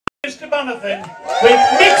Bonnafin with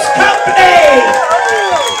Mixed Company!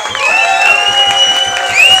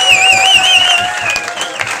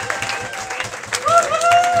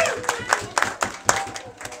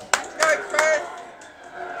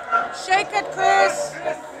 Shake it, Chris!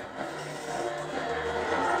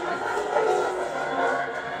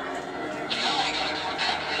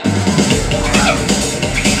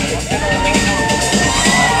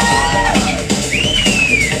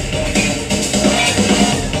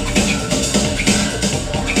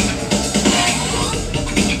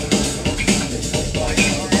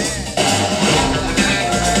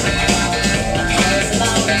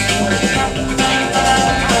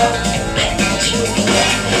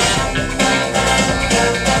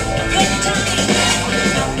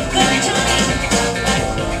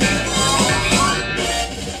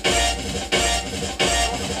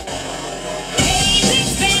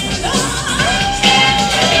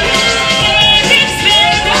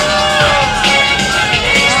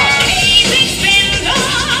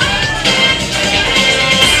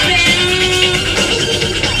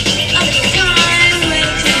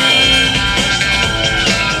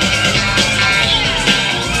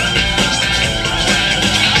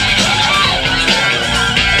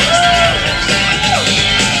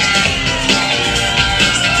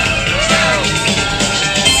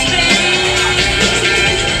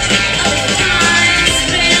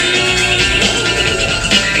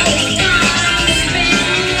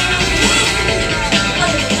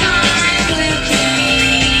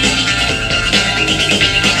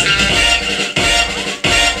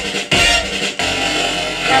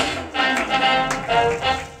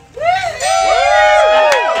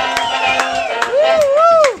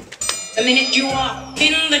 The minute you walk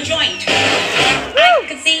in the joint, I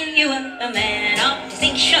could see you a man of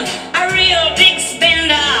distinction, a real big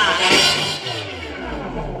spender.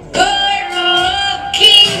 Good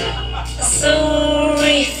looking, so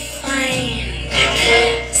refined.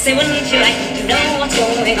 Say, wouldn't you like to know what's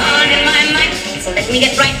going on in my mind? So let me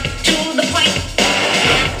get right to the point.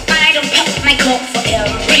 I don't pop my cork for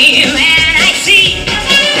every man I see.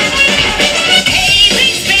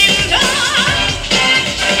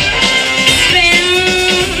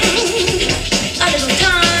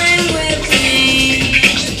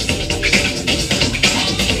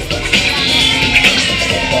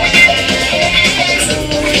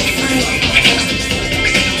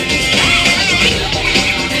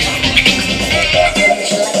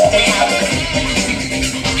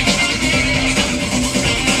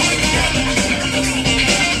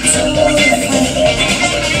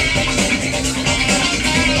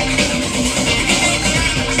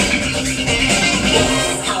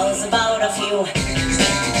 How's about a few?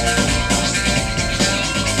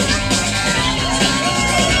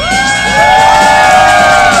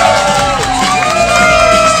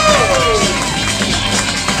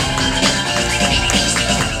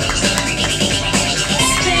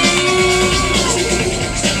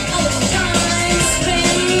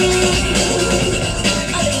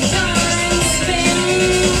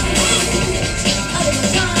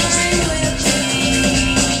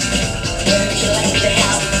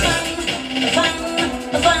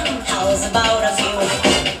 About a few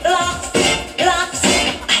laughs,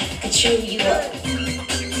 I could show you a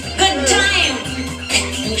good time.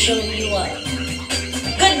 Let me show you a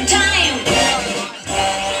good time.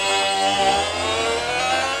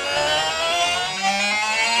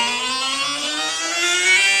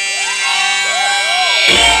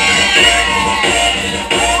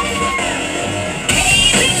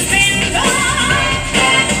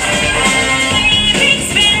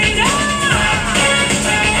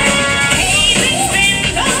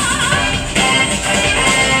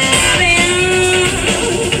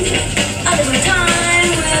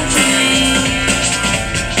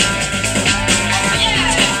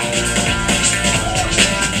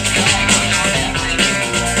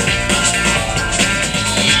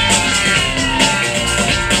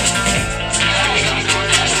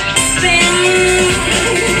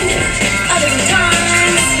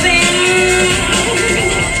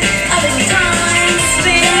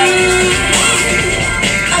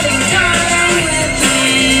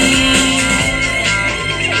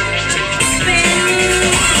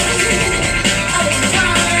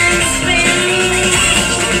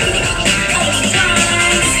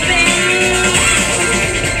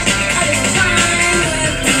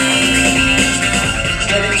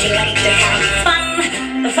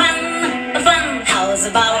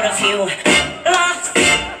 About a few